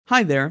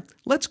Hi there,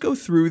 let's go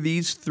through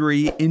these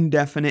three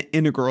indefinite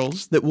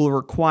integrals that will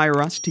require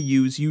us to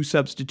use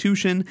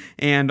U-Substitution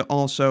and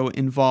also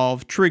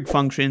involve trig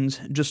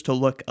functions just to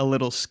look a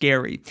little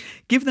scary.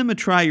 Give them a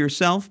try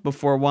yourself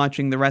before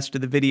watching the rest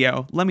of the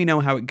video. Let me know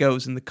how it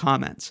goes in the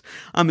comments.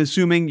 I'm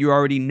assuming you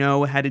already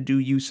know how to do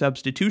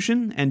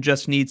U-Substitution and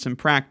just need some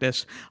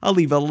practice. I'll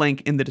leave a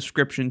link in the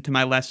description to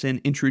my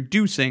lesson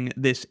introducing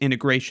this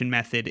integration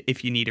method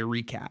if you need a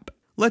recap.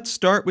 Let's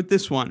start with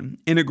this one,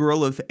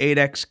 integral of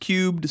 8x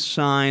cubed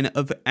sine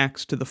of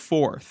x to the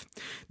fourth.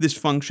 This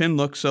function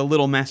looks a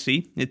little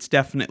messy. It's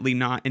definitely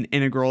not an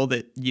integral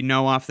that you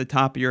know off the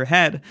top of your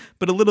head,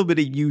 but a little bit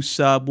of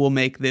U-sub will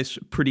make this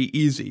pretty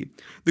easy.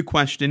 The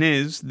question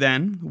is,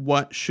 then,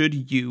 what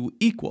should U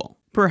equal?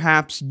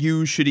 Perhaps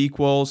U should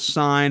equal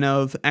sine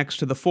of x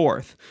to the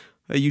fourth.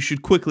 You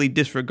should quickly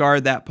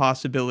disregard that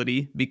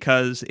possibility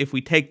because if we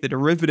take the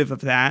derivative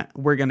of that,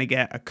 we're going to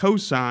get a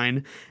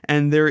cosine,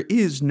 and there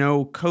is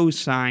no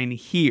cosine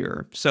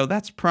here, so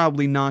that's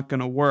probably not going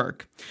to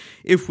work.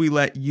 If we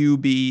let u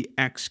be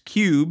x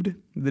cubed,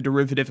 the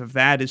derivative of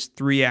that is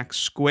 3x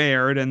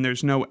squared, and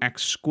there's no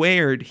x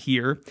squared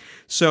here,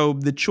 so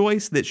the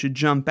choice that should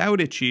jump out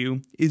at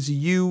you is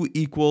u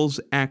equals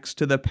x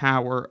to the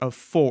power of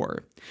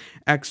 4.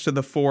 X to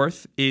the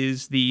fourth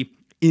is the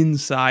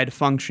inside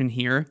function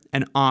here,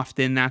 and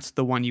often that's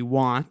the one you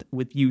want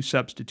with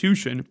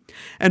U-substitution.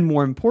 And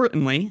more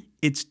importantly,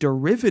 its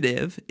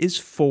derivative is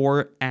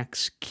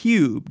 4x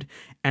cubed,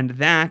 and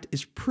that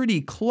is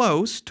pretty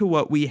close to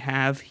what we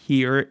have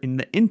here in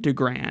the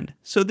integrand,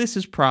 so this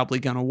is probably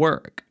going to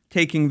work.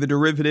 Taking the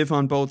derivative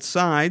on both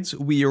sides,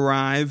 we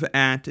arrive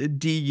at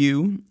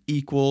du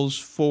equals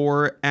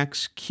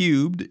 4x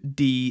cubed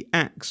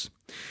dx.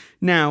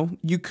 Now,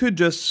 you could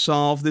just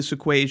solve this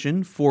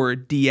equation for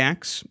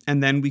dx,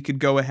 and then we could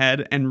go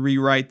ahead and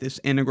rewrite this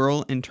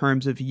integral in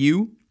terms of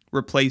u,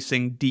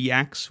 replacing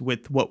dx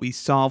with what we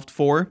solved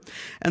for.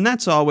 And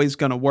that's always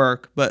going to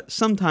work, but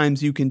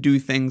sometimes you can do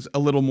things a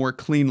little more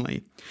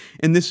cleanly.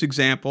 In this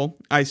example,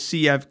 I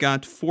see I've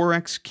got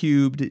 4x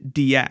cubed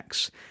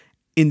dx.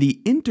 In the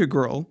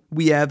integral,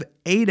 we have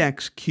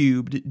 8x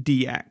cubed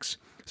dx.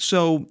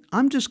 So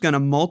I'm just going to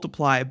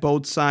multiply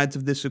both sides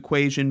of this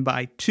equation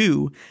by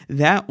 2.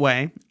 That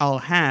way, I'll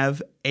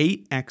have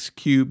 8x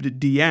cubed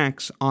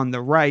dx on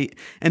the right,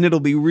 and it'll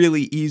be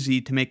really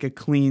easy to make a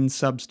clean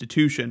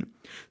substitution.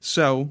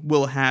 So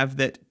we'll have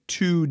that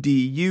 2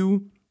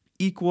 du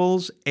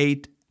equals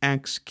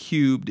 8x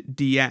cubed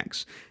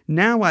dx.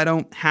 Now I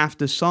don't have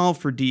to solve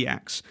for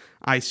dx.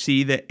 I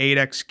see that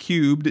 8x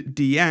cubed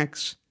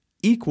dx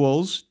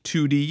equals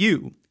 2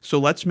 du. So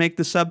let's make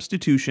the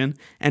substitution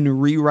and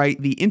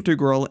rewrite the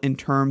integral in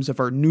terms of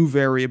our new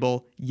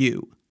variable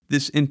u.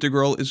 This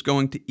integral is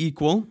going to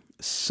equal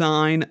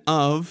sine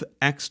of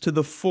x to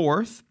the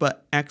fourth,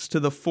 but x to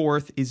the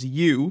fourth is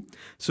u,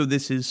 so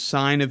this is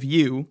sine of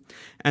u,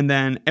 and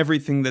then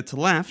everything that's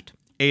left,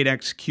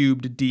 8x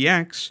cubed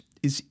dx,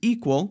 is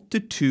equal to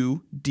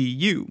 2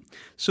 du.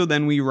 So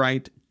then we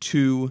write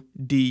 2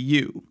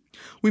 du.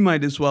 We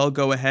might as well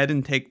go ahead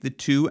and take the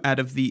 2 out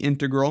of the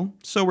integral,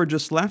 so we're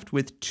just left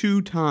with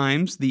 2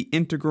 times the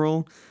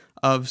integral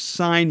of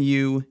sine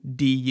u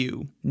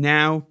du.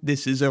 Now,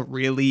 this is a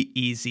really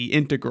easy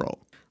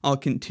integral. I'll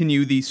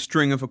continue the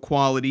string of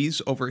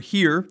equalities over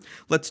here.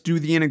 Let's do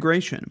the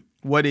integration.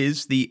 What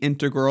is the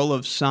integral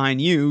of sine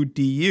u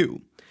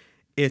du?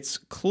 It's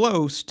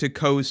close to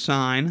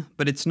cosine,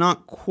 but it's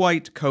not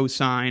quite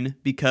cosine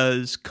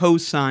because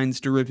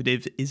cosine's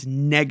derivative is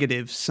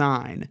negative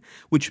sine,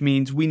 which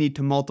means we need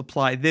to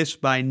multiply this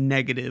by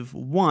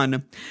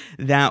 -1.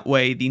 That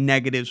way the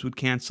negatives would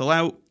cancel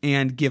out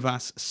and give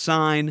us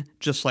sine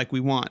just like we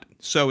want.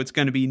 So it's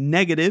going to be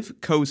negative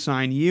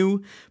cosine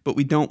u, but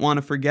we don't want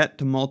to forget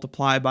to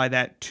multiply by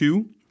that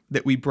 2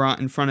 that we brought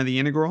in front of the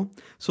integral.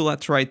 So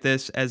let's write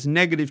this as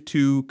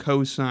 -2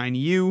 cosine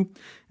u,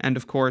 and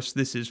of course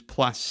this is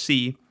plus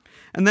c.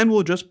 And then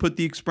we'll just put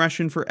the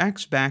expression for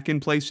x back in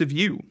place of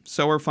u.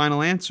 So our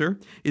final answer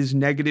is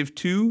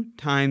 -2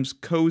 times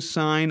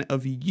cosine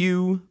of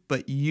u,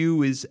 but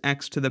u is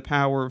x to the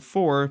power of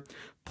 4,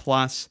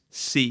 plus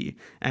c.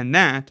 And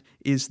that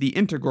is the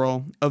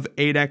integral of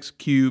 8x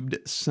cubed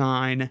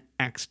sine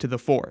x to the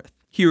fourth.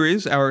 Here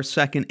is our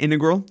second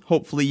integral.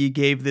 Hopefully you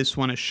gave this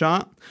one a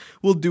shot.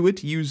 We'll do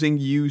it using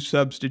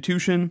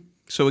U-substitution.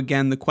 So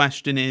again, the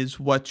question is,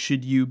 what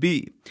should u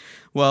be?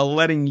 Well,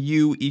 letting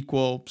u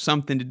equal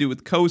something to do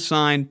with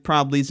cosine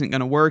probably isn't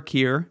going to work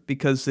here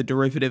because the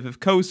derivative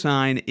of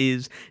cosine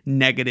is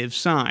negative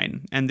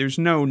sine, and there's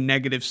no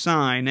negative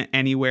sine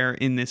anywhere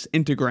in this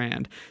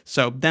integrand,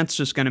 so that's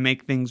just going to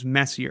make things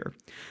messier.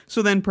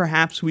 So then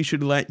perhaps we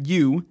should let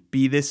u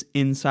be this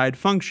inside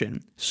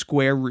function,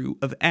 square root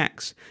of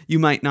x. You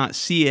might not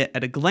see it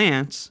at a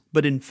glance,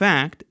 but in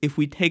fact, if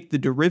we take the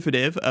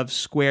derivative of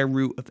square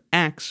root of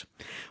x,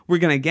 we're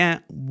going to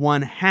get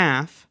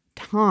 1/2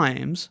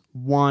 times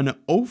 1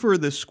 over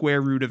the square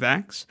root of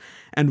x,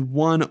 and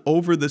 1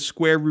 over the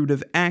square root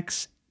of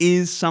x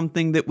is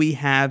something that we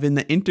have in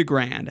the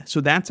integrand,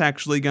 so that's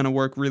actually going to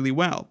work really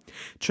well.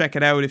 Check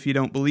it out if you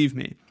don't believe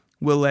me.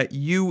 we'll let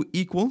u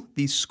equal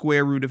the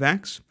square root of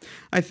x.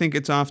 I think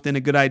it's often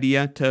a good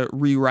idea to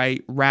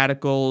rewrite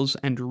radicals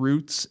and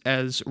roots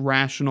as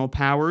rational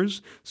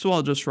powers, so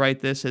I'll just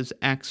write this as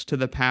x to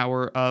the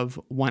power of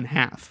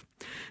 1/2.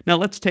 Now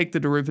let's take the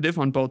derivative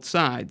on both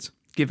sides,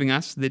 giving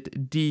us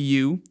that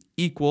du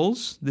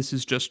equals, this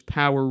is just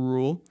power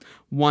rule,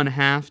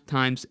 1/2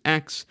 times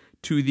x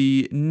to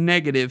the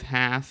negative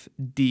half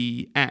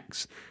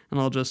dx. And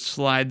I'll just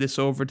slide this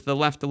over to the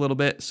left a little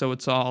bit so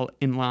it's all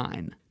in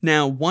line.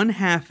 Now,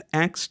 1/2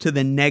 x to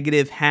the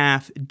negative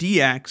half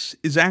dx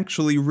is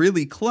actually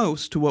really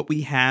close to what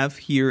we have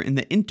here in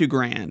the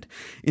integrand.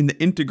 In the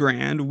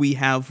integrand, we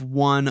have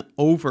 1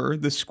 over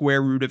the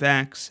square root of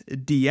x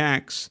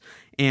dx,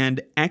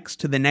 and x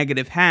to the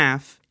negative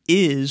half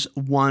is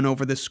 1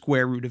 over the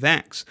square root of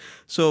x.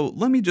 So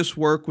let me just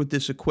work with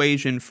this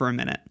equation for a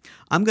minute.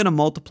 I'm going to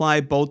multiply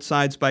both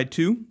sides by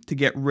 2 to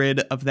get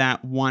rid of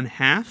that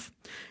 1/2,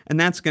 and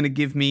that's going to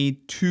give me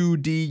 2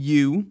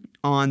 du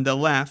on the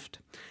left,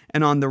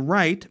 and on the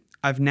right,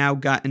 I've now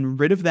gotten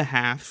rid of the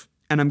half,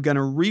 and I'm going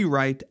to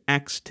rewrite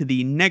x to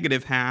the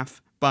negative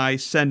half by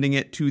sending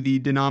it to the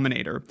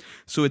denominator.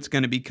 So it's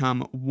going to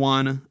become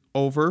 1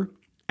 over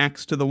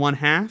x to the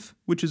 1/2,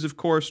 which is of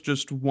course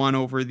just 1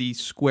 over the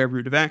square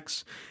root of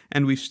x,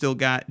 and we've still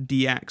got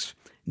dx.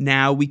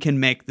 Now we can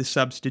make the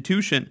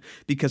substitution,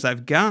 because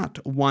I've got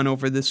 1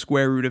 over the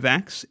square root of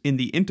x in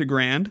the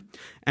integrand,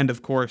 and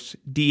of course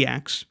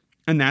dx,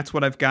 and that's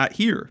what I've got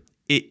here.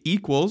 It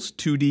equals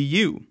 2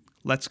 du.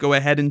 Let's go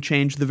ahead and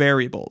change the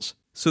variables.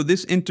 So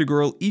this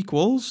integral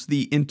equals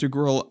the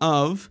integral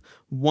of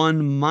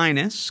 1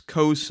 minus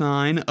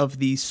cosine of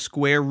the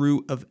square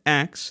root of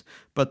x,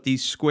 but the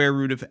square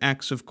root of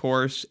x, of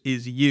course,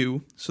 is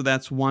u, so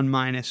that's 1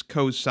 minus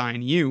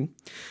cosine u.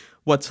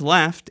 What's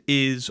left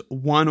is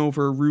 1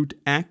 over root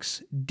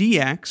x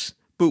dx,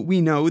 but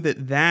we know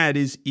that that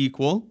is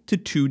equal to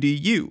 2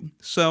 du.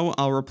 So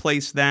I'll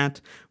replace that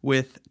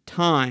with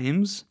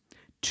times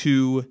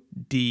 2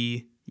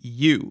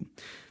 du.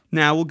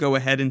 Now we'll go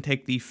ahead and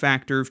take the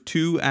factor of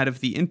 2 out of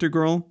the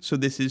integral, so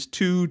this is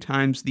 2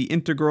 times the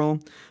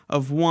integral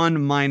of 1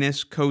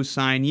 minus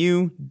cosine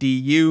u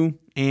du,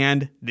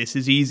 and this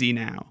is easy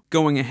now.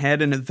 Going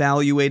ahead and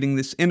evaluating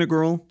this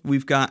integral,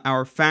 we've got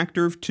our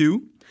factor of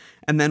 2,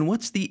 and then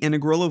what's the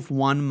integral of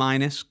 1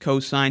 minus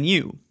cosine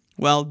u?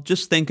 Well,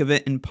 just think of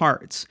it in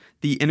parts.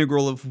 The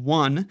integral of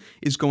 1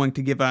 is going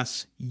to give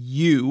us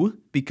u,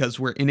 because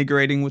we're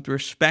integrating with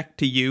respect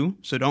to u,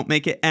 so don't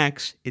make it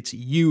x, it's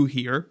u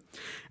here.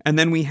 And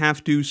then we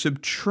have to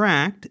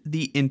subtract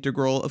the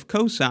integral of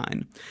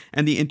cosine.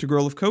 And the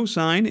integral of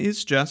cosine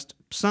is just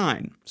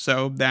sine.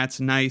 So that's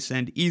nice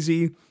and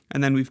easy.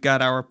 And then we've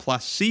got our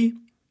plus c.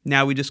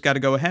 Now we just got to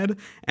go ahead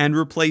and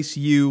replace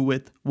u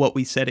with what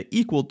we set it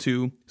equal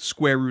to,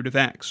 square root of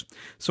x.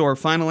 So our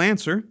final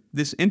answer,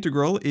 this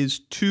integral, is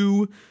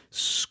 2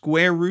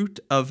 square root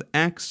of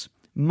x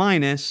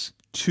minus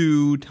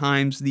 2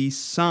 times the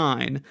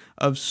sine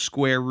of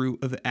square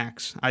root of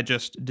x. I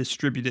just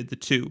distributed the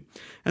 2.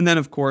 And then,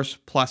 of course,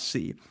 plus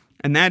c.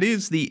 And that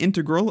is the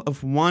integral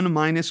of 1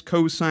 minus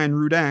cosine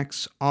root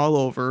x all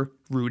over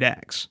root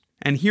x.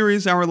 And here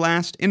is our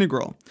last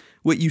integral.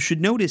 What you should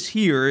notice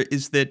here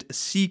is that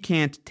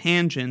secant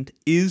tangent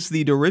is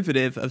the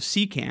derivative of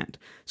secant.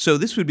 So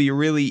this would be a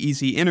really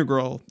easy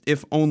integral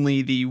if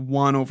only the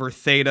 1 over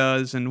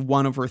thetas and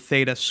 1 over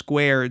theta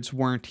squareds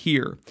weren't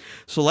here.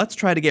 So let's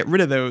try to get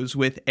rid of those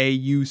with a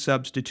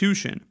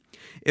U-substitution.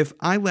 If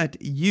I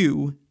let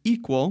u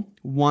equal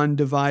 1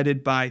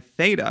 divided by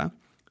theta,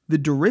 the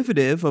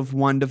derivative of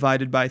 1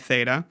 divided by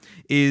theta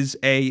is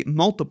a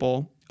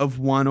multiple of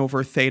 1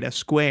 over theta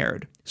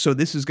squared. So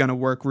this is going to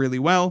work really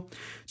well.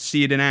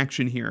 See it in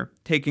action here.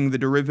 Taking the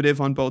derivative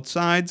on both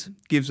sides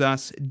gives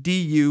us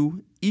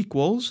du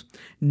equals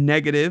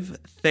negative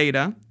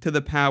theta to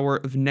the power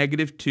of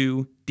negative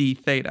 2 d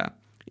theta.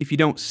 If you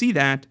don't see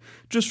that,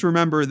 just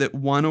remember that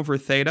 1 over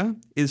theta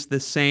is the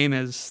same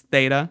as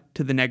theta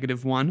to the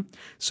negative 1.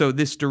 So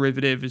this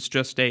derivative is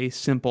just a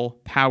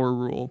simple power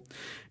rule.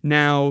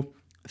 Now,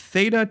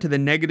 theta to the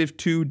negative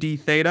 2 d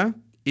theta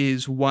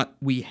is what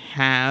we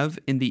have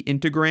in the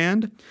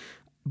integrand.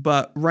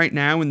 But right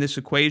now in this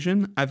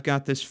equation, I've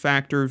got this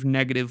factor of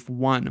negative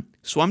 1.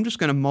 So I'm just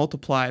going to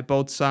multiply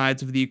both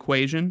sides of the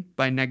equation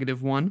by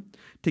negative 1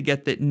 to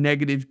get that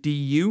negative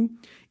du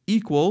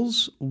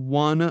equals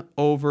 1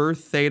 over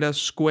theta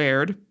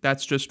squared.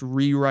 That's just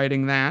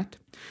rewriting that.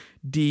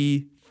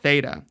 D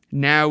theta.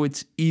 Now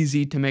it's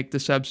easy to make the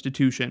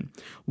substitution.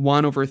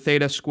 1 over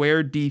theta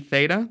squared d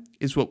theta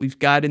is what we've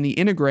got in the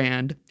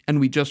integrand, and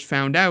we just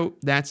found out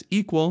that's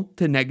equal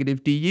to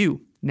negative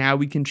du. Now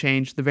we can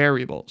change the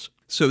variables.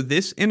 So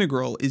this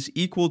integral is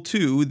equal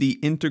to the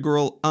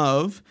integral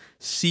of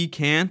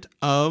secant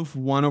of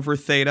 1 over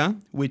theta,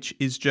 which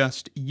is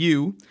just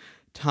u,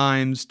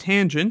 times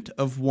tangent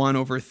of 1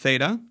 over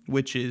theta,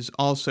 which is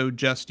also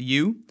just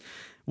u.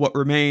 What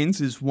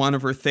remains is 1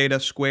 over theta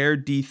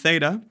squared d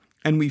theta,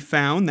 and we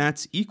found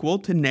that's equal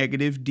to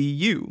negative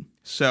du.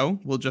 So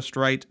we'll just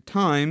write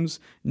times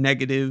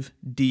negative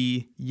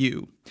du.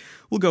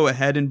 We'll go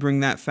ahead and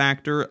bring that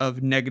factor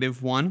of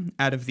 -1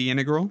 out of the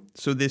integral.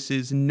 So this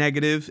is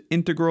negative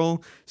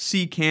integral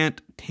secant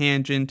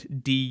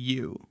tangent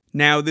du.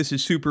 Now this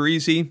is super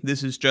easy.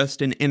 This is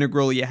just an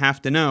integral you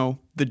have to know.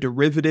 The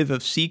derivative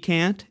of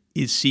secant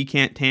is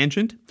secant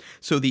tangent.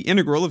 So the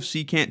integral of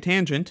secant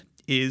tangent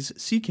is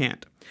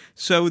secant.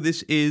 So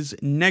this is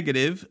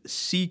negative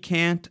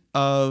secant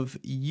of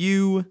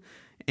u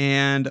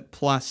and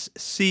plus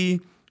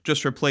c.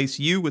 Just replace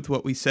u with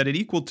what we set it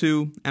equal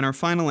to, and our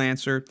final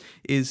answer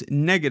is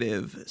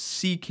negative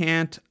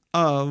secant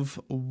of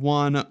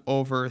 1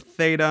 over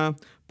theta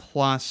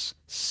plus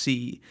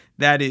c.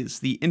 That is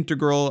the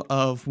integral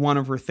of 1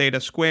 over theta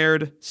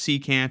squared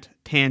secant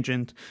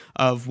tangent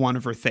of 1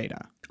 over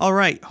theta. All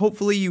right,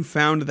 hopefully you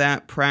found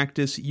that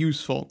practice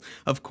useful.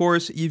 Of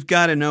course, you've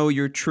got to know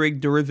your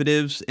trig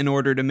derivatives in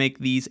order to make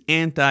these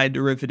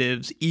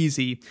antiderivatives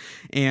easy.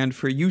 And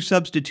for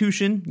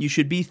U-substitution, you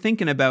should be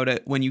thinking about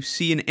it when you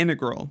see an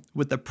integral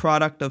with the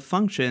product of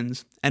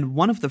functions, and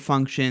one of the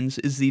functions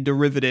is the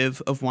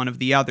derivative of one of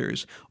the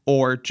others,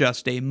 or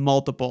just a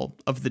multiple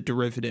of the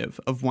derivative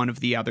of one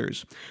of the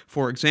others.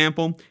 For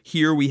example,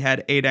 here we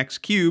had 8x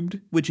cubed,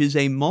 which is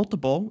a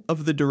multiple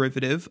of the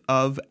derivative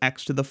of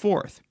x to the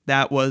fourth.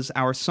 That was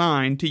our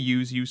sign to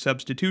use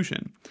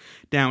U-substitution.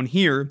 Down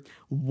here,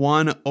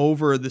 1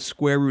 over the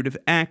square root of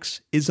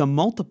x is a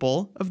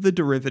multiple of the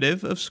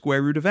derivative of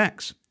square root of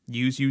x.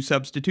 Use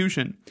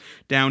U-substitution.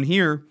 Down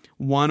here,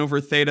 1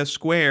 over theta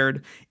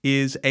squared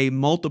is a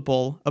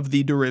multiple of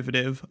the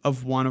derivative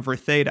of 1 over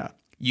theta.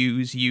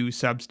 Use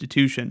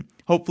U-substitution.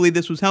 Hopefully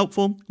this was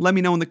helpful. Let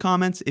me know in the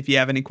comments if you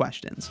have any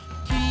questions.